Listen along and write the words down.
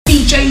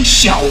DJ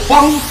小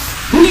黄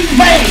立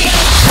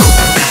备。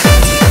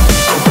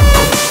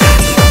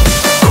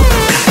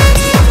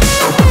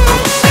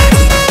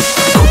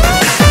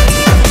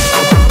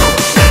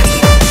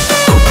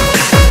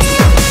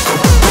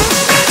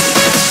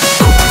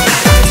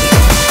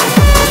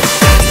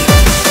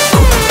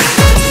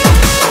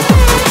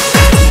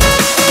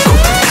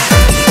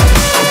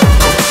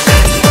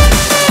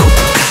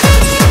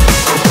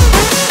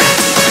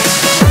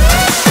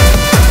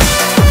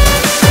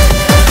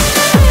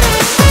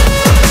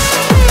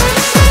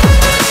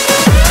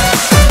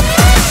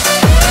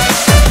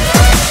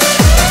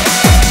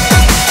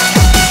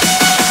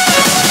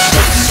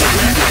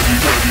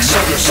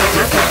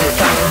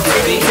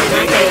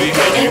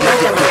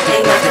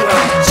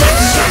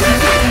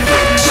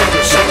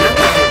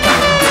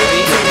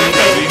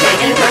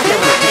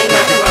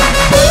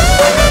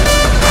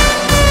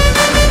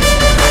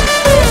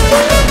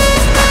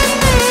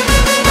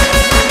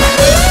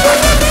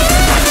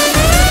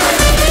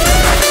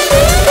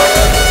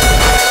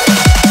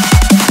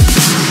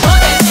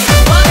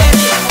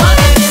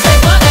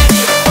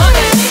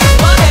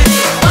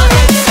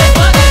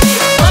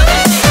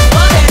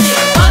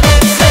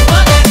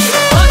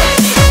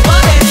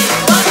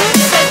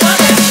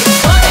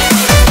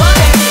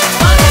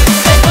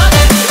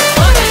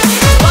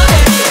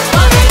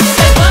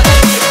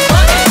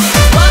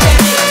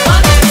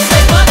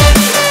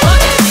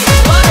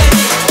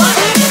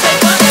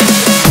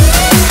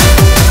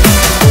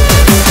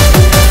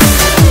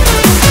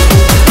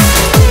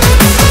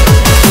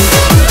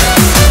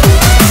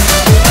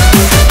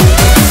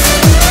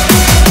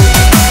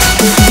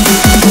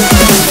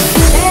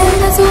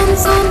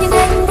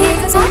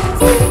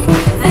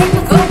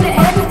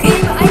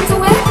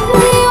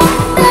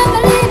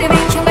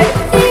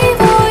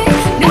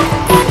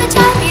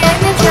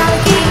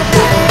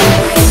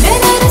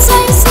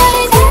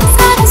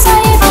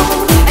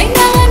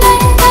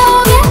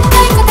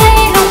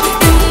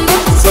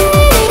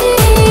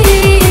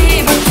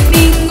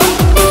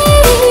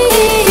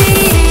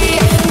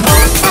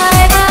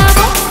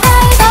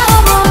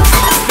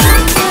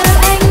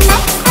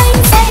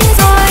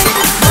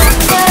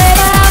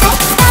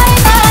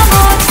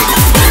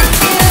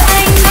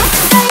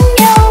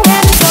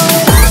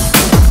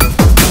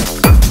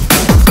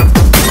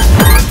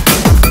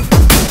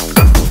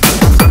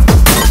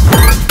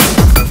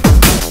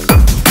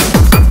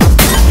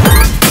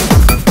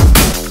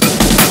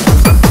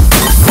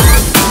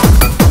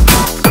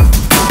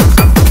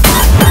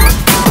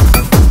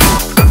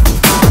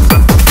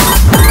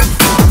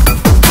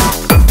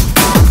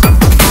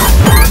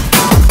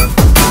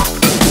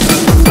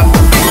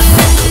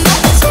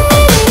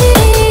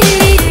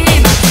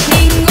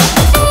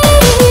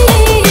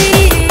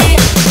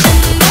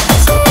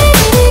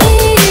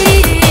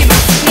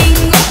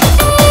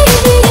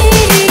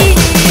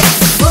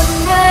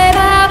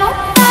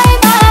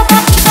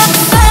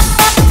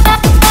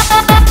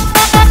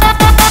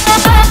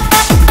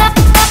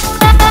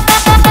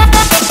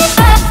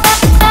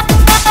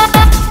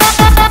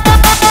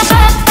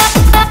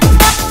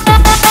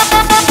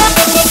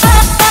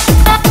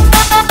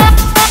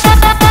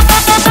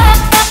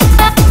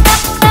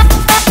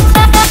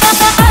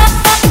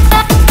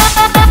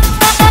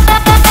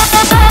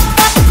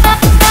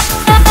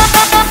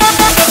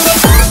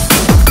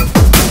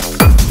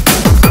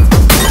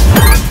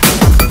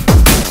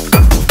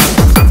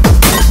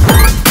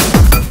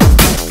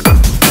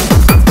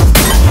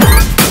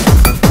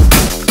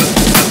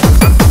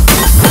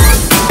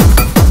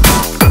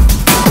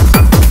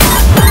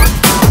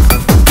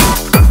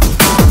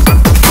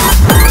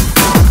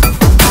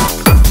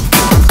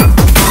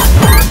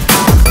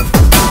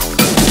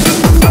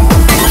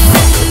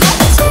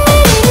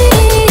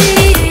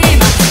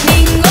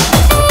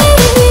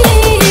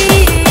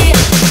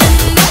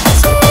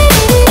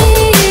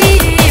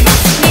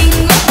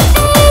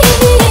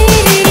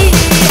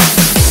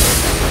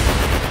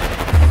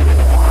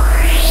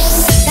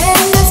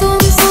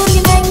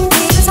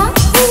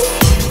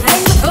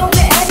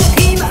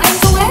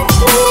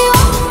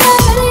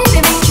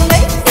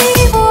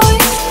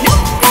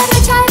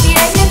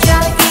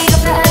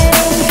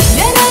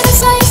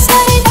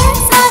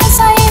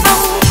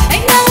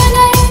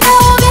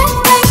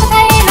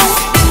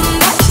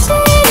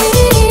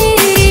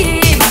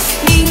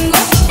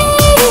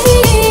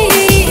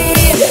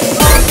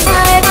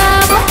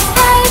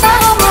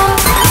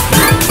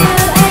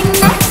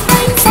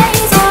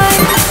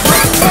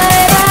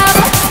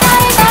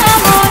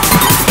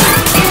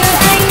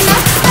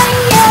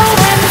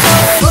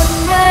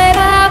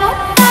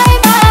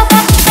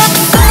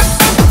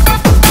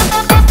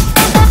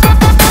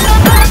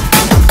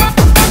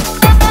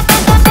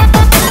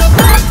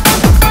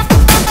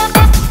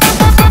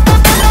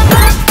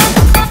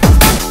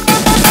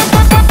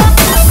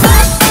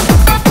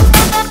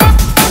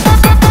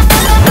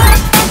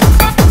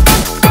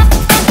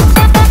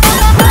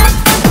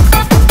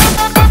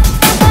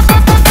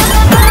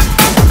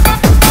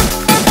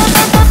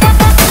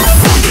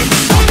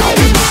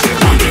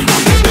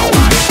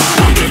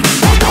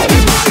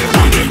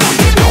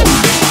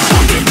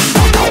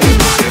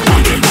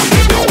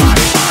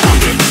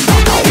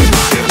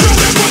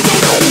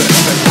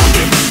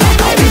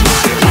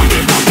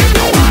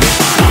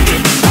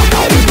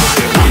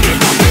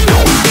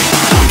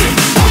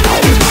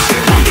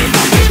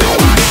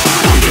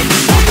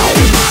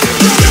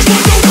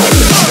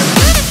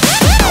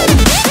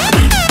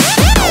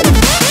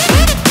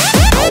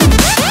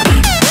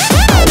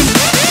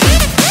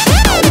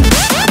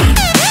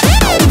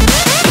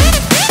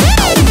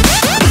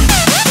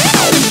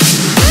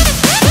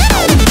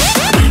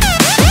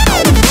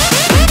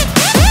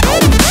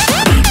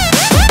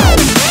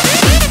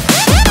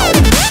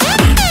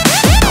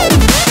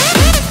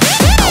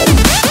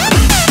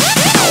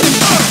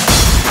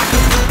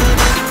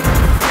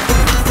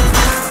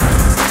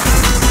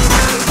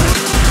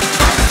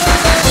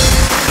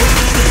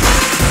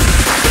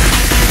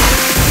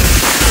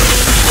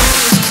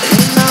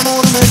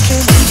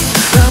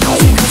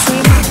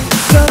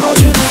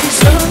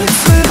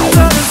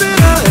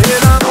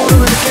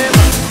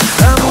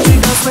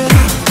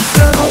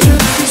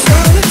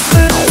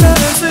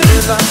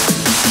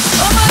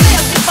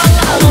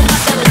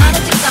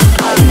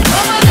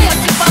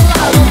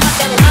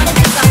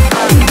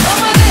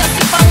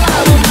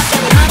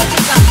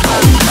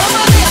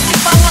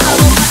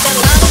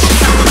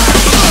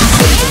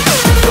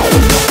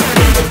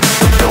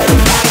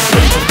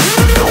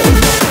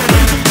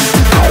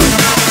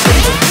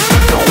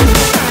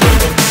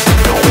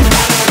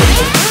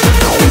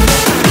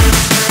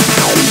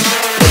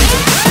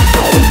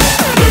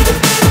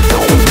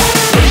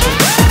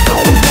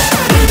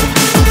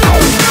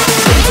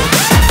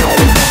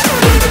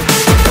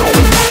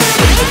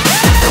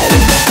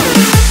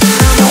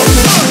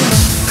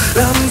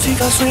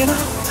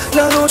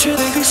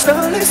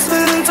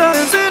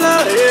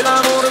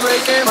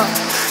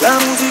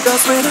música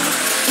suena,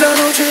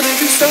 la noche de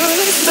cristal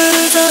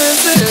espera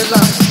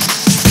encenderla.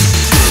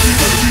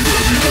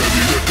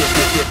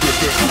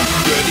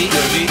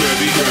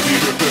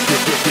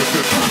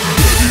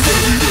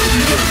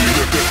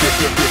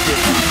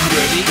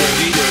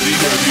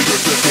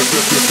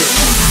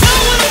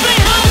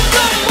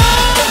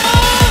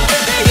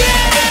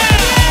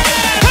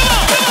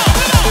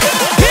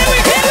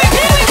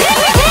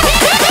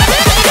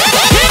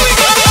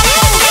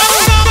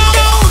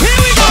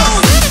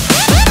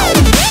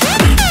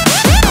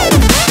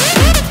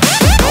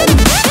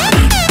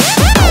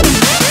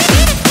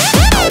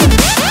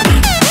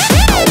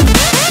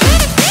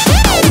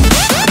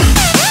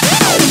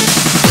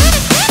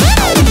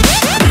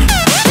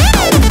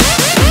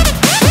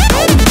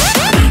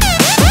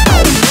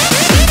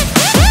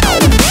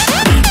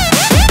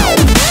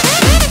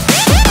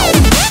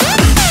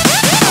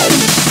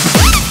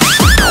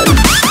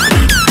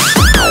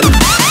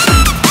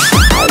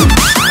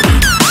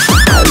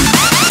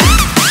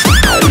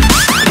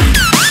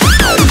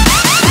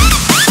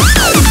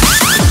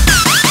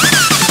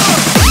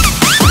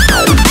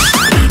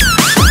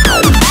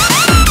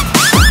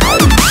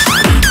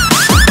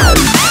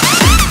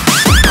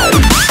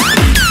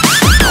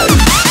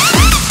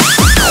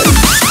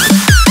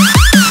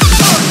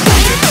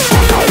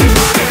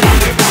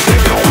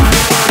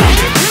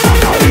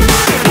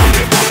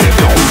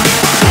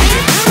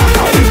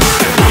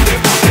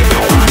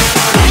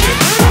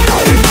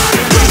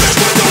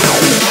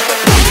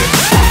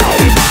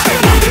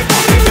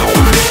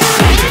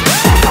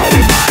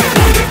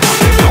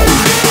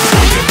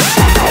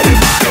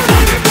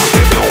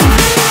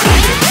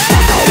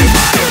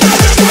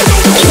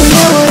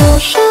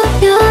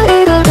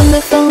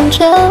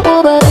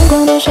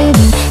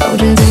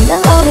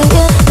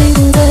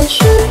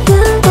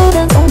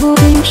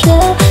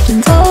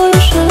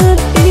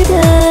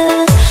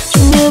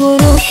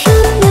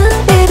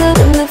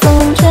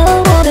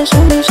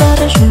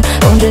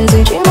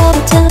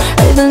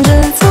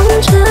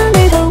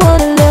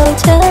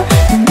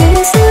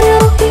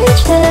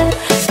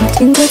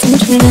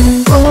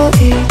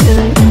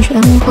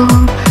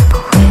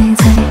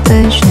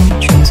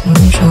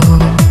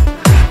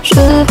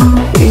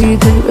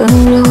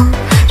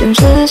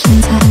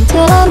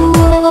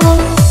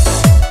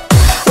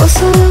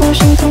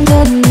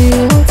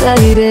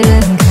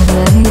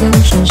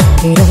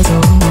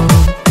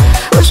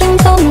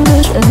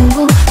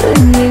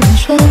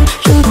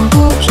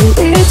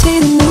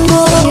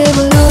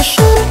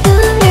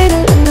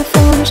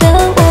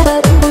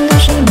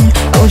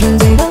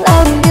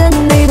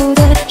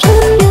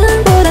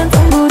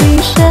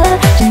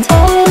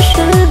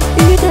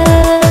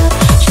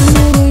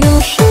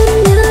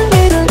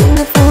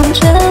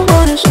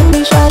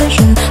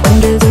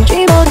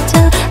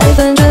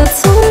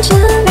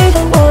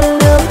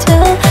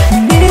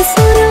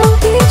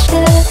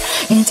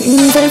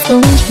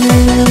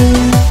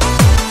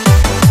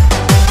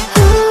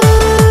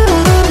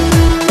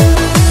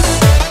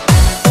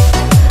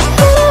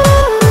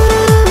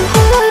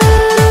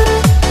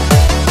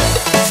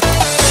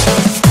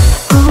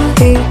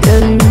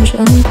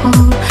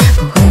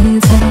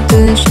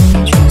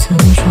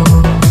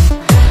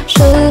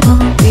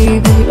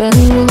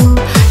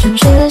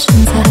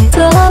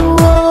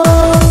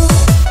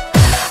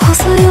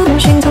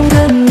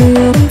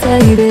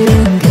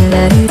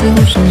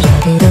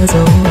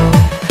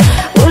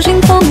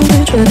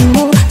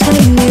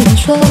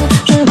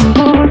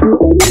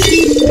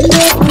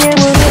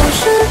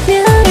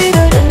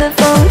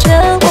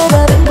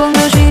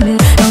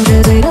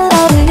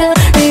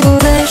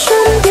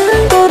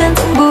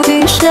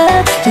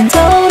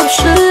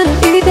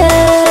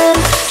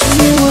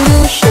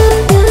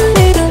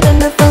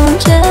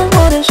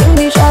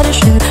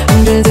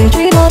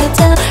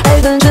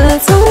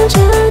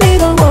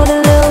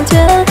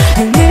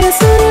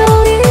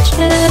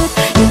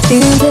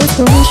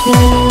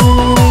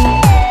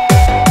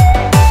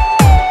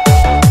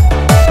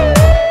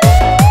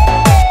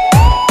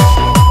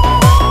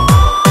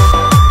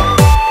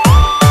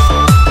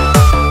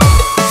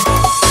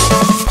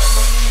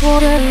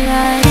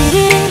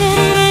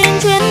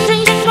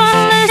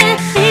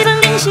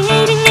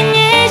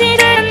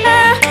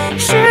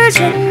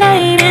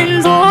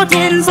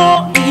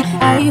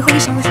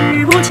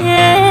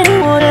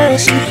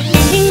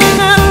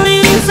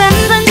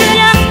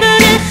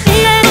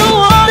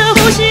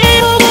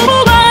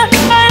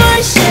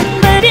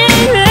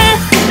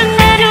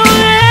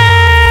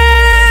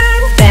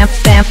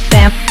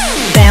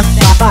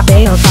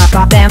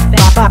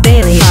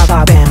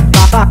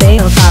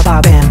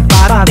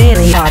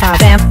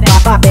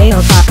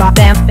 Bam,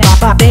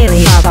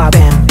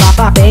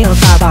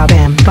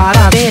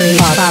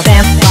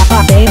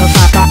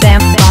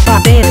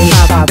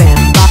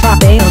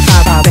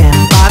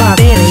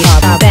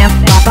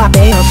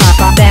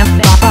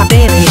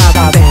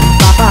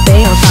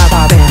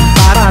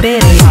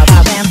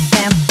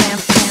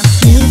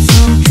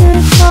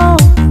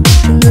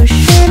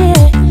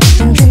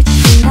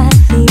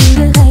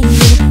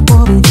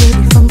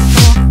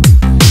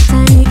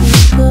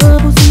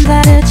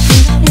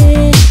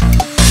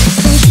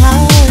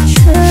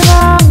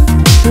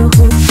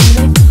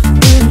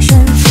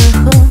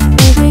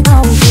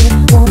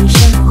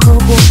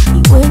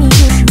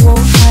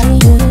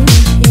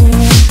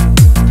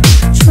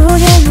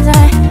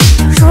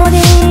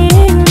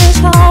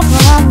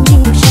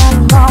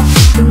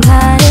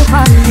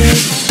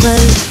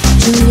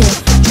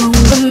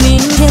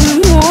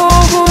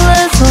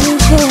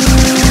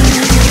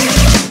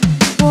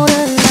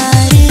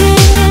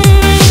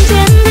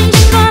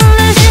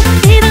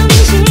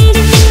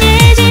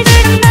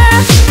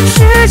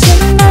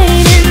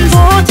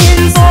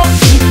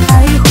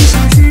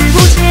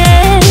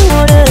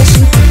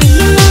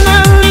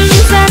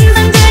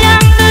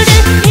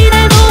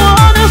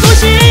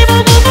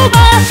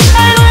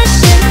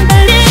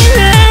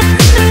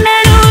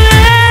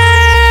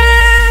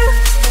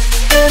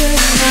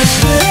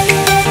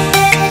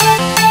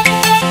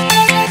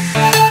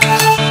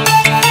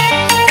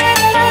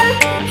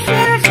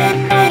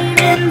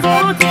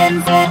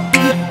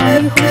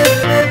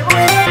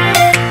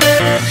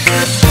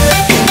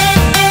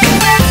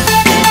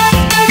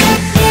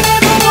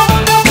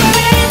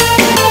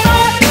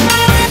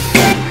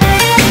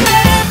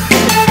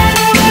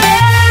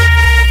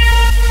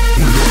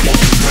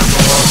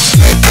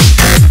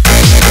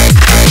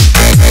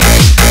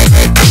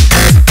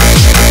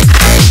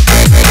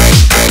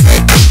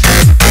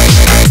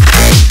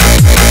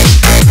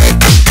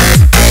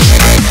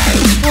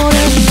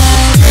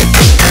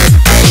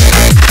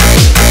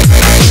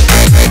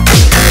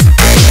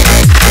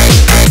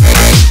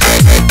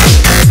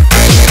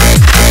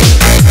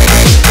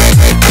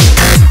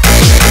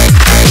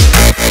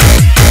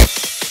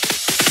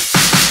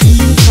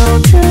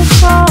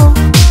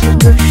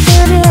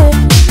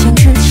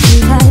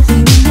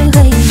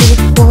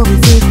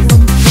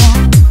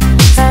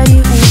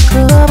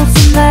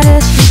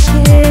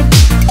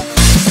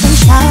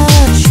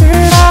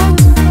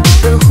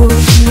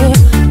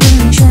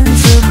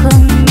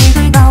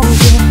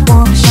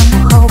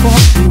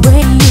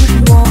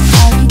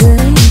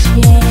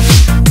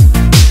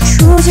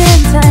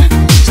 在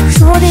小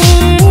说电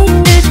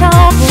影的桥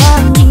段，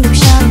映入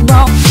向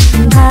往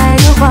天台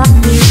的画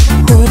面，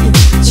回忆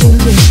渐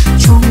渐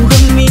重合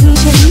明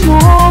显，模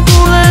糊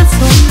了从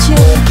前。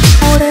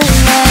我的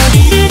爱已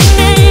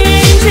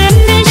全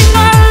变成乱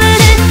了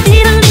的一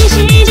场你心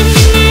情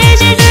也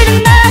写着等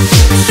待，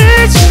时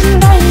间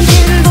改变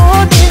昨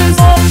天，所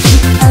以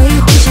爱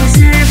会消失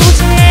不见。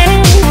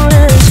我的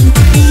心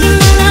已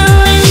冷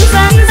冷散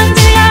散这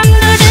样的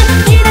人，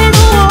你带走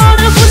我的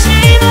呼吸，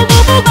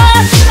不把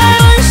爱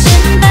沦陷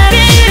在边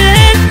缘，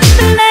等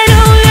待永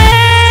远。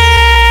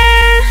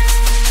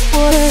我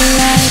的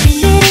爱全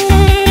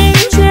变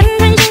成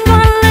乱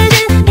了的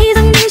你曾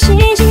经心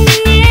情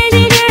也记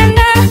着人的，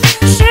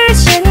时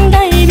间改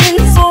变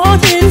昨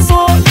天，所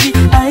以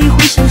爱会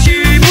消失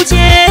不见。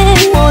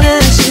我的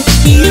心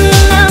已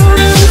冷冷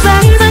散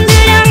散这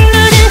样的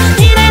人，你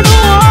带走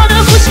我的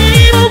呼吸，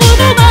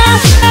不把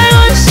爱沦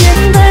陷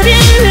在边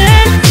缘，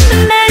等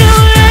待永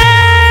远。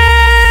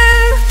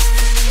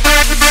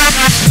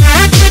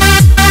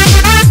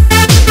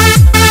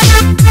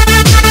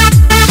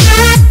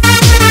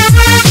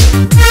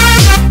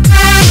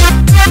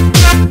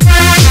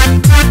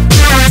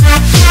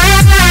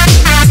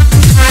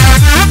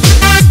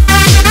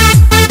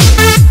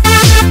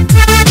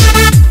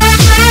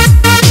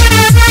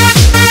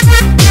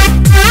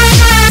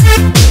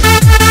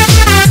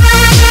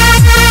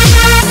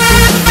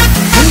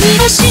你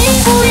的心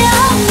不要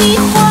你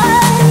还，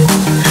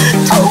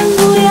痛不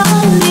要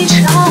你尝，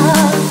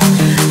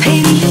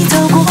陪你走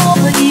过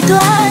一段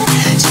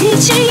激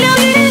情疗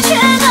愈却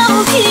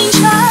都平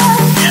常，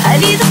爱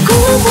你的苦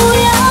不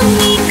要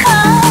你扛，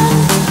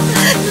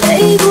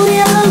累不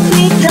要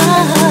你担，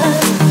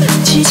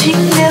激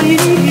情疗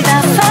愈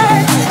打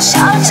翻，笑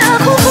着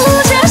哭哭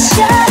着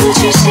想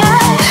去想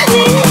你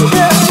的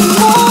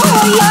模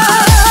样。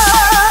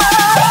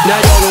 Now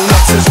y'all know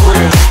nothing's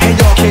real, and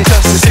y'all can't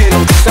touch this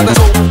hill. Got the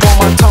dope on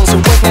my tongue, so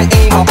when I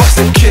aim, I bust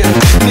and kill.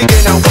 Nigga,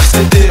 now what's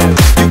the deal?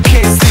 You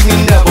can't see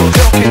me never.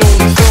 Y'all can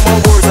only feel my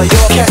words, like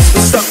y'all cats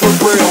been stuck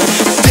with real.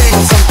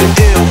 Damn, something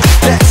ill,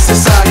 that's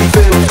society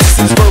feels. This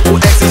is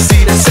verbal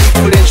ecstasy that's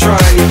safer than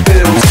trying to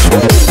build.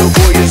 Oh, the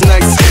boy is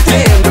nice,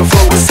 damn, the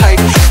flow is tight.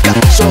 Got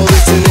y'all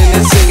listening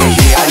and singing,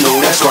 yeah, I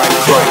know that's right.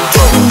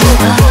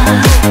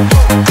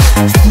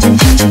 反正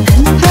听见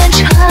更漫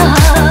长。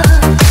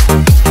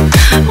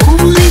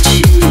 无力去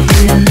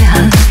原谅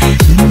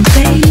你背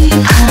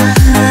叛，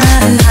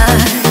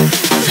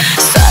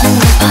算了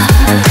吧，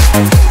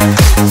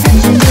反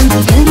正有你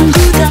更孤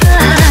单。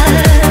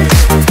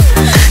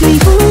你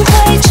不会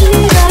知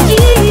道遗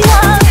忘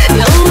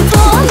有多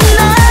难，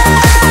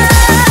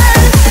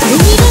给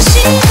你的心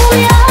不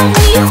要你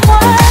还，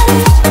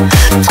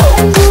痛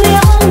不要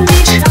你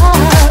尝，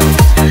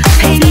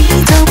陪你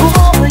走过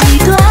一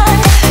段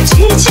激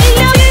情疗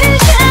愈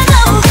却都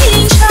平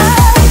常，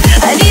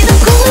爱你的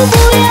苦不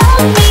要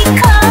你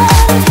扛，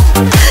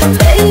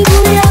累不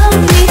要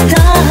你担，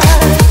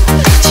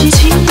激情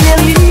疗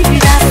愈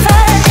打翻，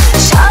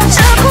笑着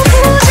哭哭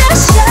着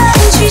想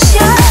去想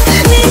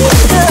你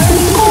的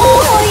模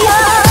样。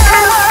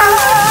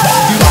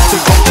 You about to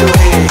bump your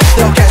head,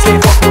 y'all cats can't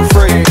fuck with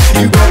Fred.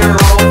 You better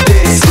off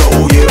dead, slow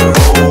your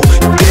roll.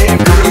 Damn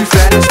girl, you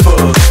fat as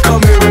fuck.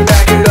 Come here and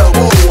back it up.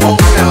 Whoa,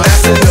 hold on now,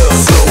 that's enough.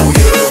 Slow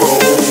your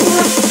roll.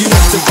 You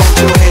about to bump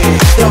your head,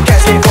 y'all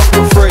cats can't fuck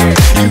with Fred.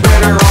 You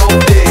better off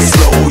dead,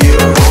 slow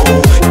your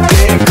roll.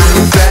 Damn girl,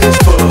 you fat as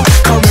fuck.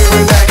 Come here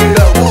and back it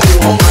up. Whoa,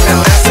 hold on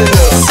now, that's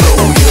enough. Slow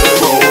your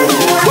roll.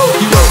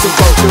 You about to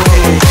bump your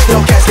head,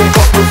 y'all cats can't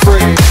fuck with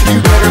Fred. You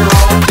better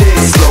off dead,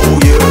 slow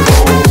your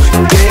roll.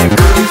 Damn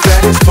girl, you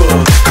fat as fuck.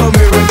 Come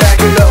here and back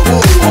it up. Whoa,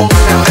 hold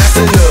on now, that's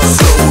enough.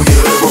 Slow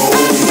your roll.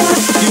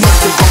 You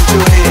must have bumped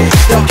your head.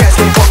 Y'all cats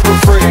can't fuck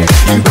with Fred.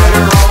 You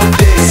better off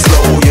dead.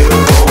 Slow your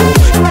roll.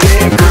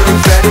 Damn girl, you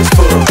fat as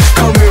fuck.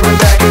 Come here and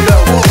back it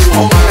up. Whoa,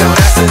 hold on now,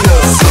 that's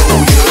enough. Slow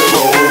your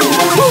roll.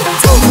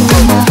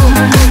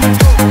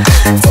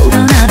 走到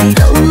哪里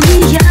都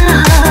一样，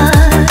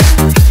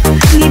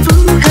你不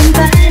肯搬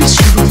出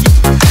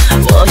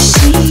我心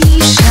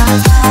上。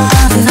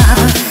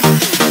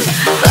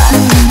烦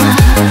了吗？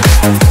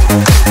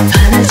烦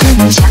了这念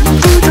想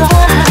不断，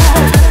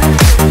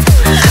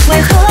为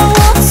何我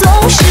总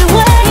是为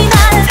难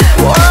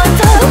我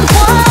的谎？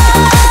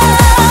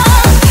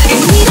给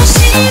你的心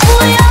不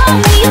要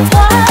你还，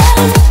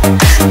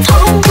痛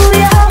不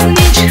要你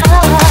尝，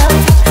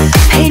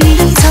陪你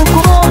走过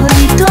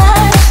一段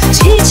激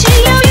情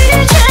疗愈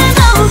却都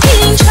平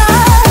常，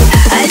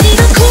爱你的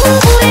苦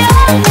不要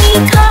你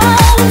扛，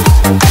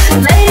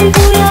累不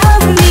要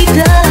你担，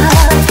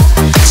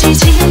激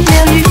情疗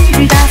愈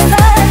打翻，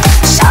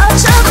笑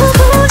着哭哭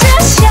着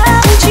想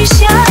去想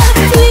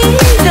你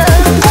的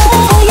模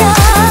样，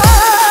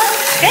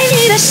给你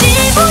的心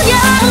不要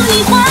你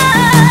还，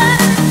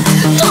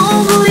痛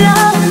不要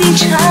你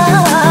尝，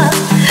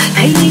陪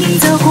你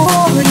走过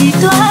一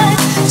段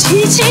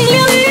激情疗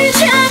愈却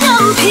都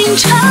平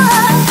常，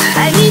爱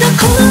你的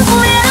苦不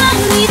要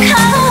你扛，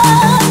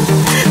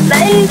累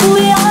不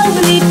要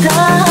你担，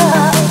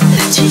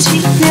激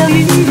情疗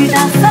愈打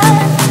翻，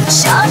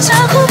笑着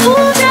哭哭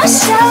着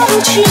想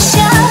去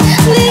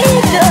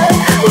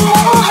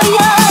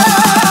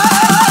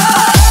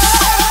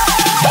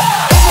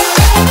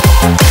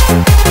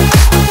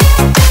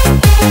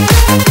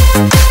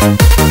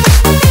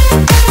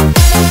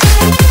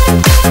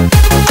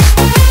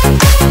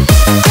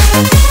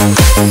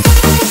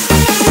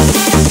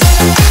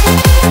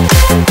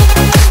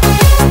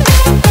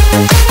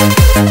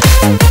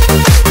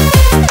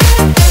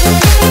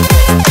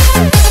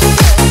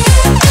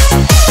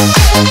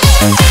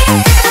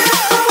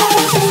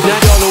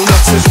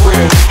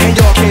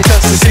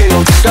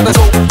Got the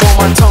dope on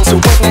my tongue, so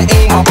when I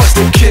aim, I bust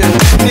and kill.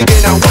 Nigga,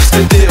 now what's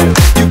the deal?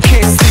 You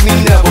can't see me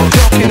never.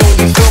 Y'all can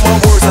only feel my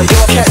words like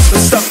y'all cats been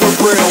stuck for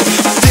real.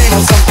 Damn,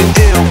 I'm something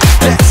ill.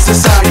 That's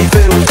society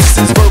feels.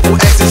 This is verbal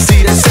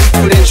ecstasy that's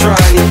safer than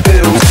trying to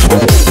build.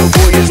 Oh, the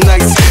boy is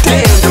nice.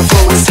 Damn, the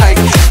flow is tight.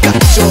 Got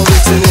y'all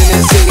listening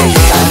and singing.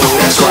 Yeah, I know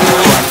that's right.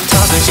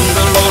 他最近的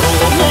落入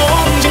我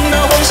梦境的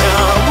幻想，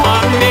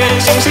画面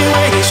星星为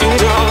你寻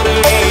找的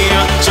力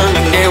量，生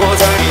命给我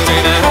在你最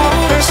难熬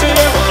的时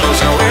光留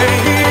下唯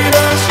一的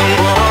星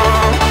光。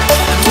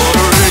我的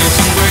日夜情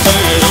归之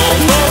中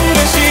梦的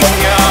信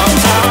仰，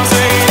踏碎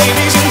你比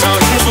心潮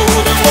音速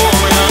的模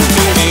样，平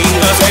静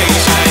的最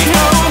闪耀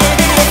的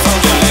地方，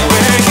眷恋唯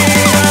一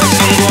的星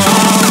光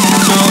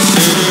就是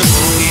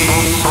你。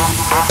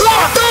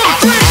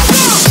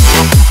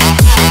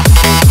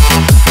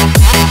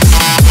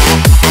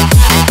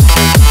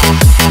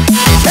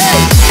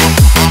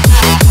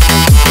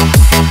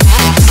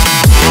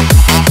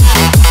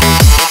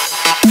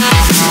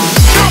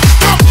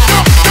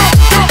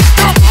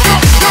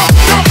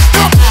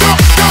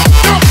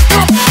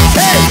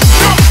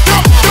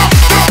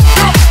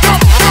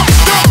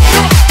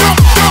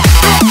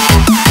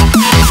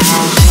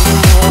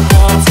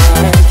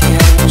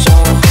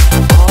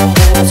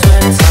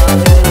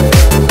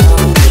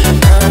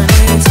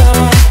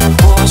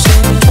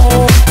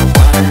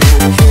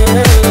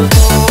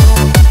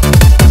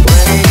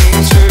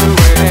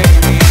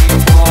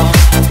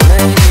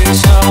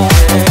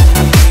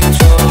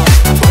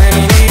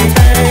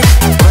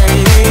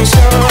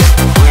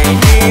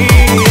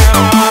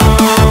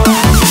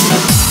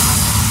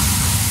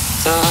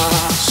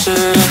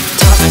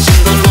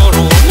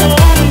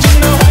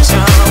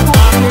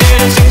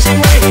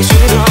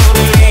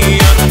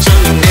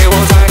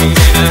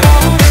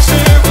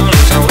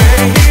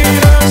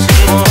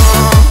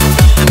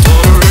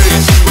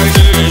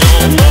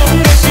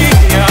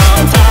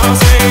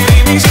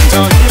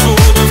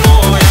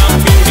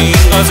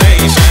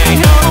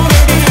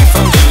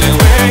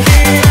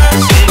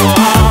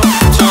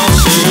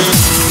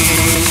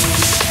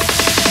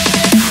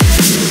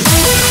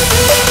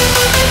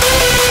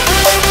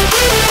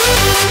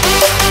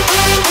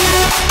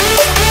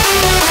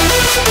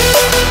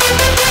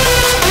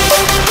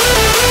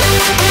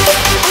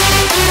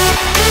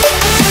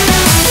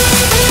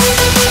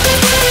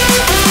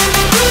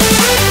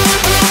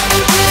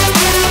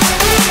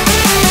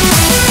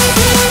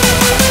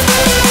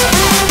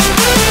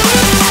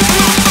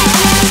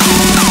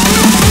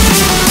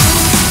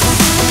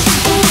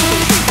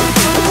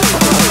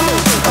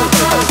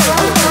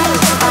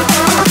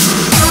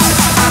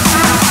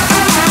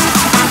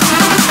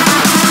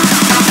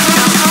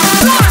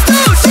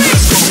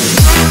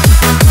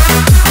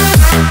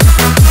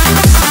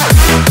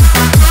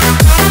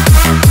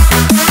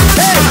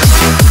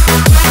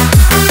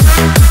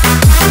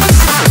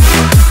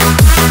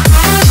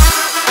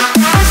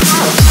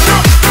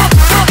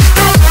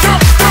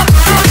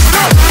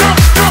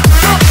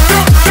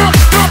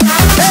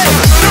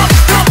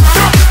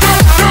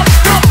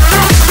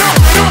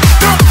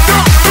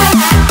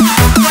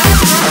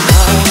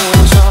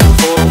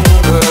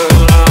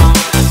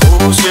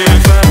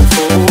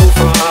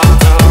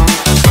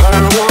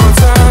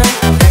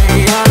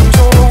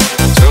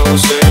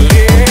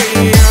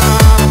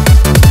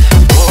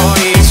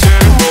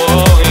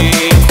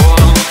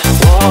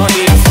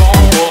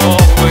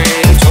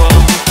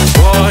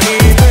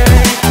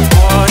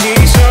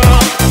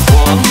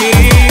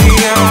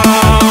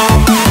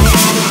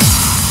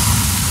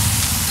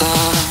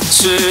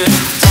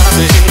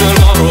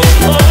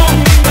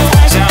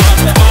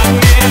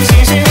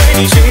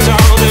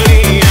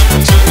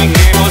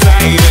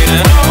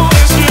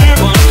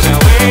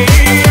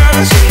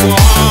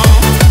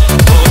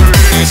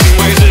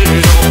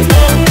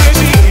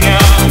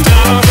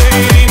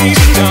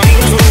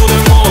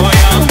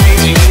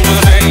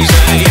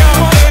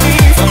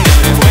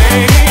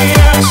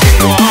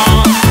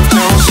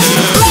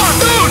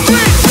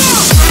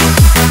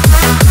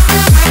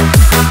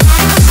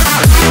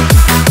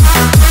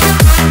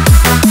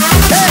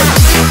Hey!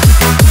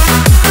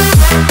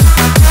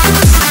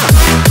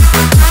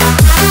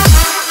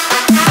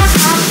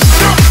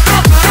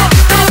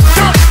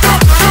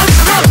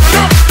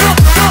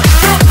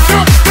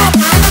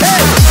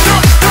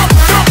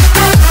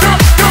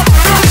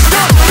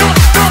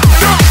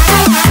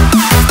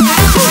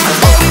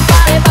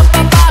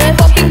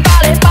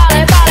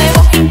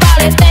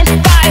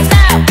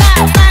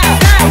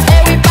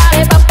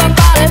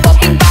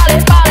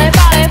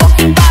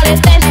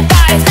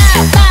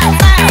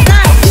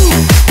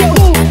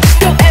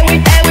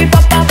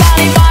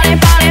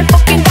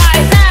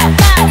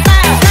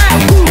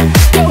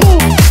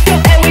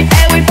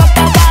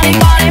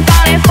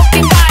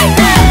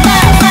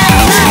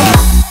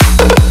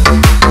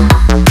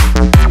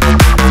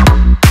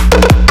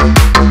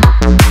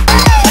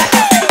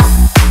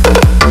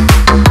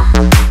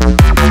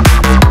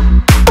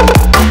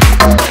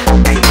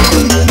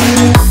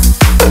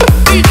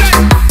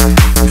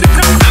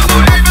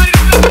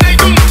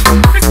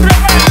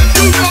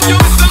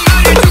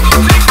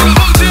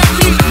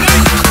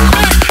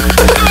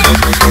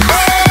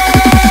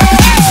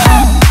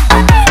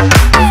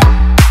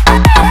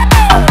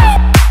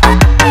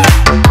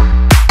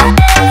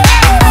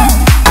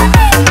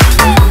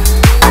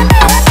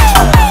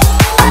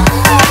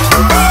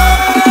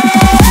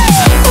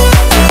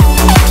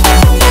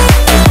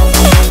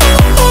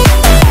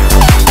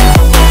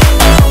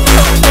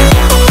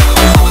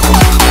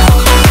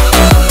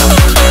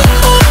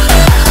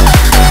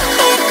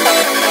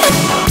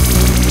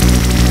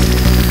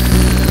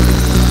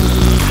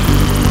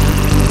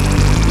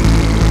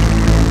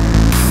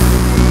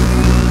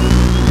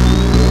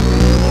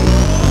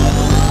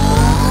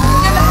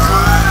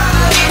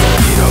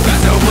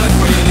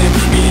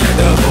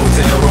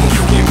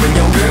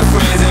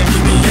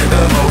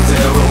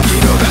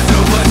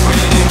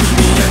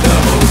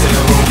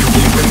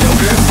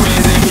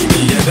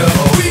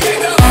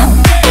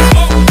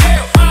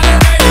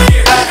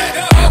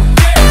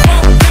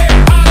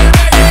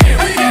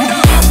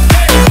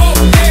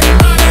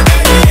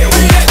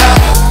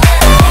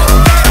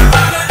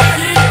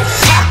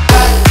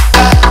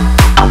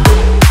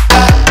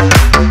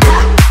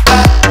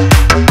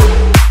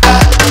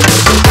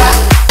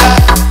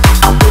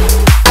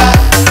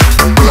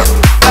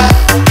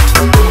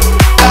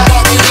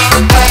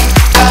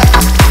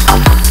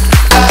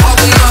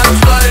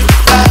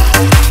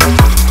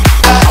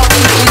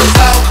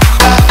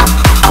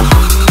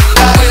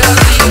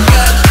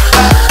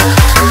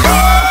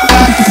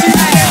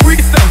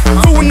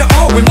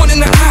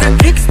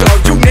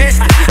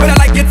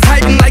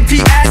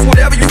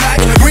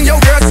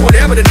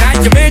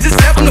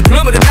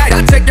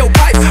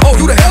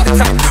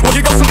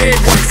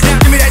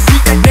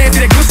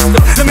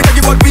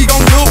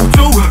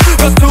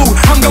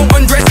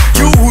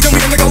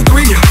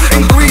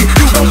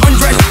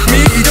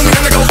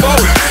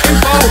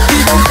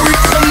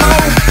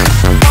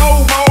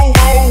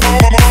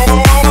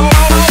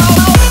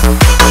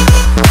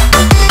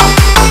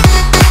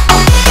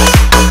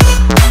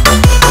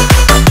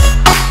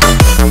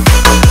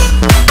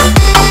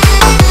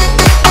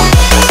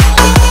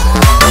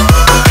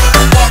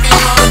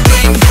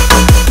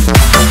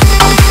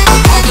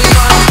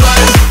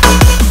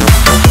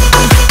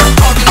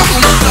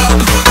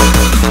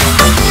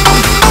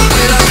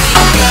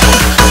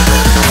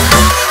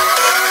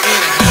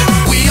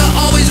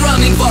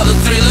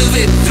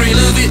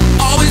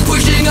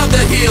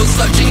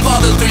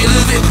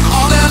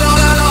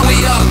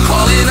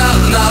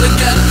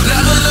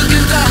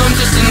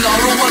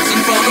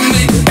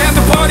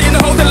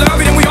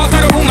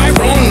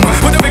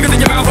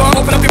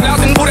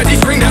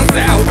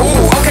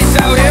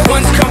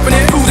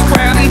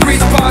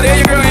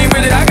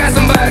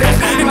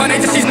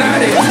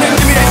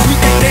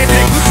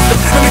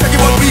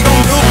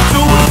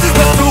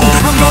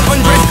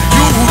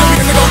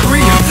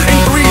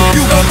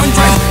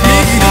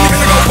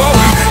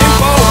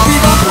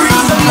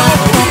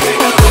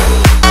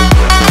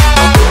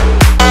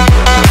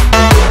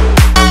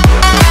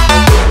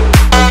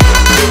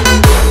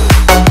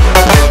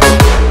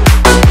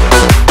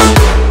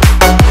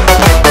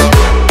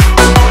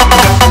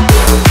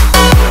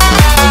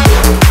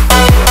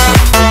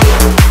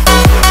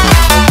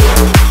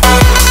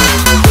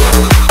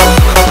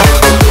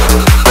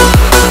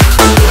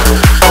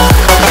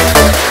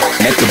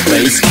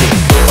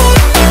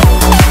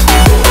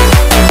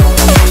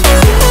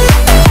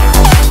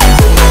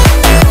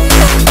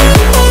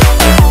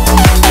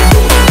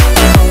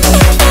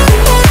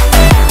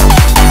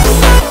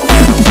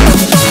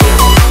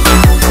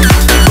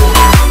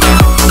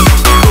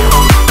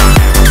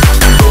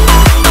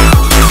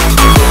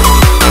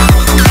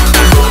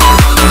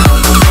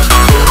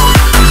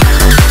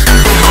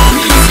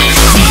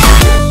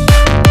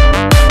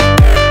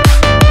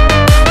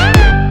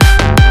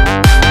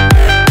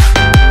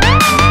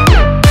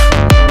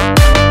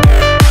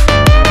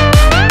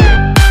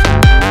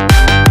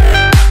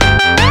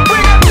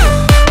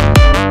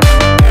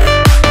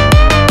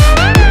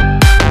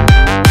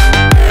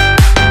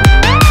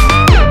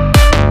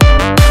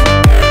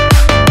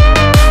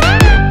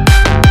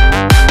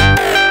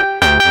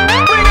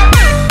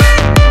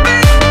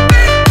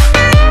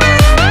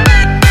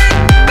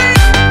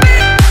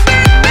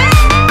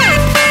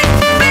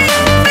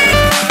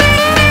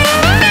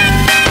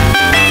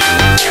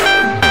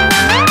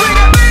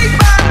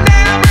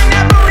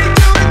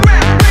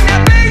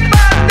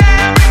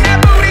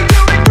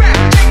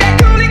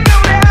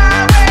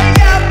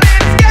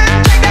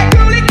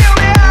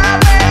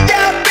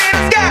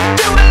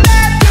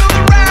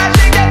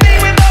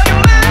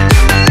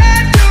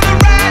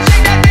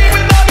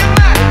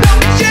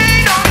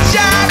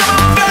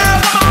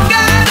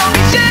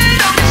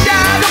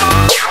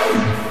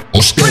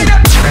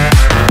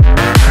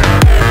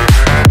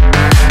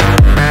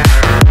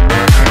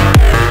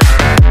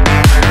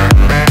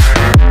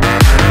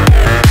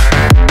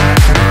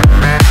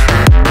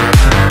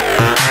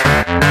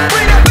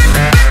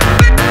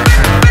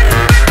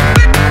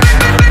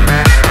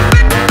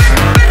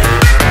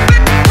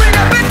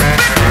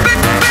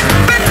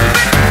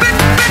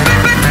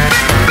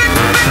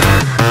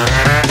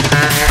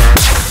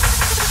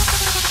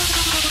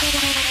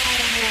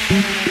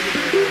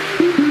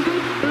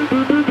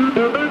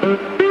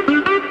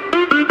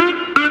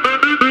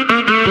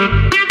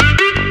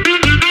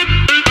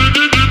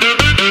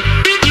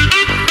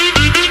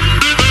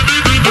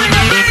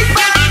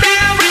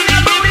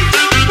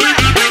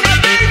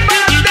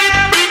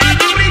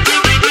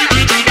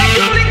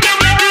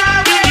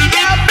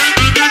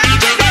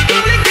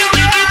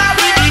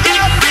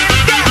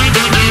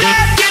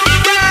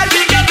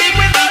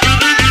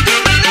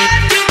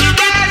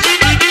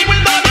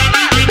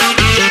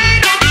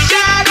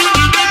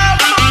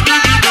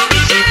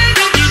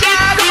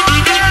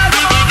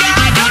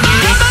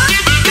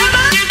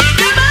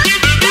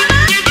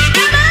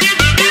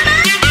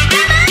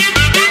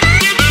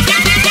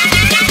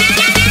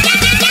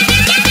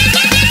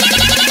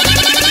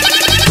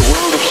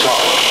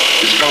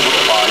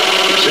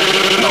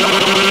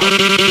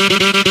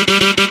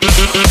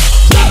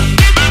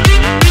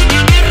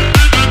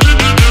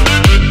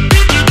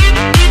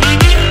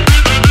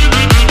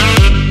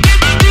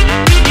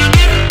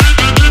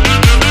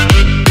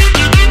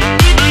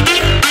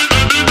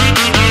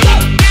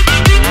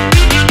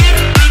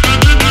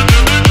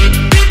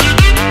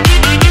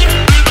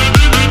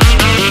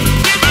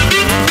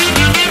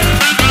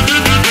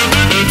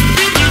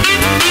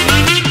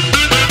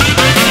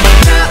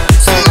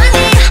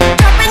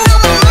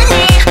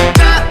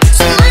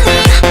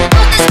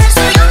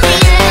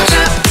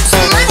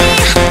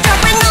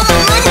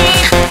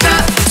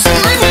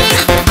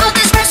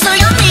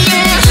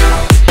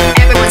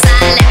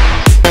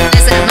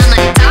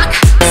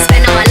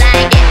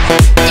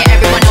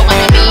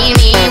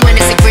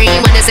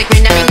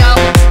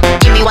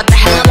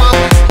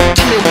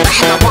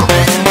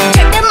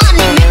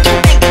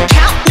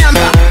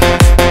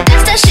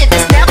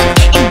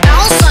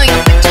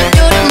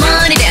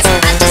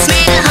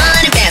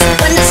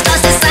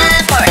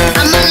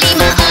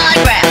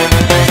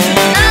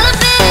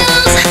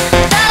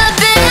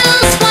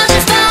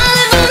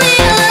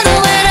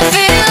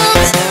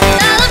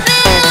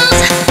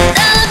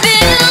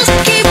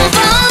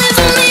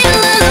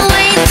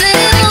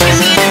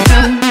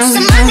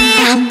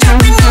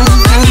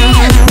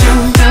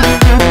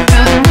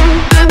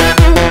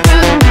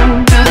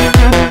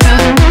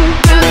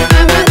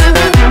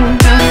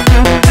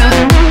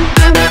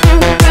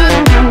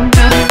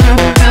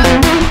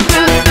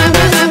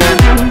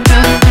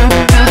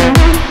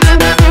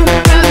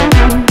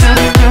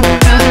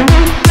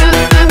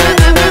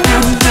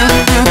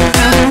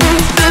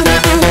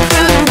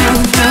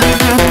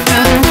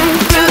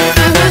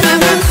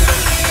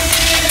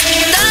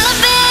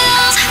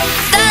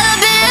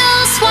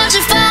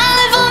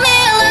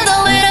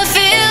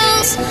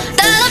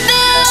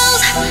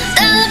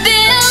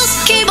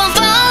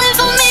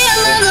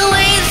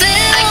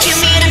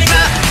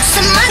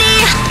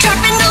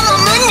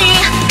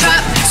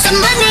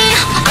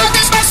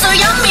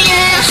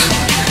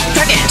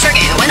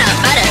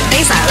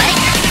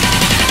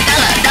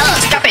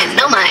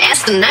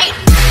 很 nice。